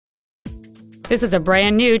This is a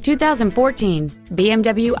brand new 2014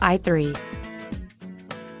 BMW i3.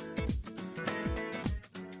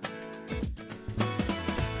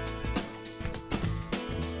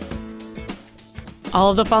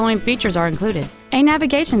 All of the following features are included: a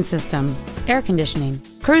navigation system, air conditioning,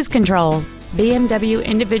 cruise control, BMW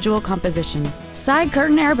individual composition, side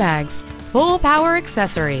curtain airbags, full power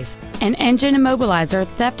accessories, an engine immobilizer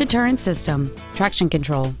theft deterrent system, traction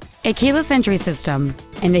control, a keyless entry system,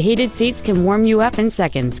 and the heated seats can warm you up in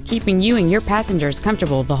seconds, keeping you and your passengers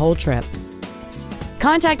comfortable the whole trip.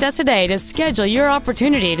 Contact us today to schedule your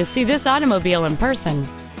opportunity to see this automobile in person.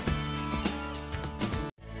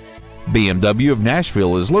 BMW of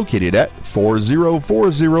Nashville is located at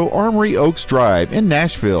 4040 Armory Oaks Drive in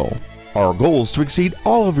Nashville. Our goal is to exceed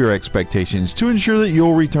all of your expectations to ensure that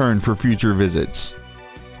you'll return for future visits.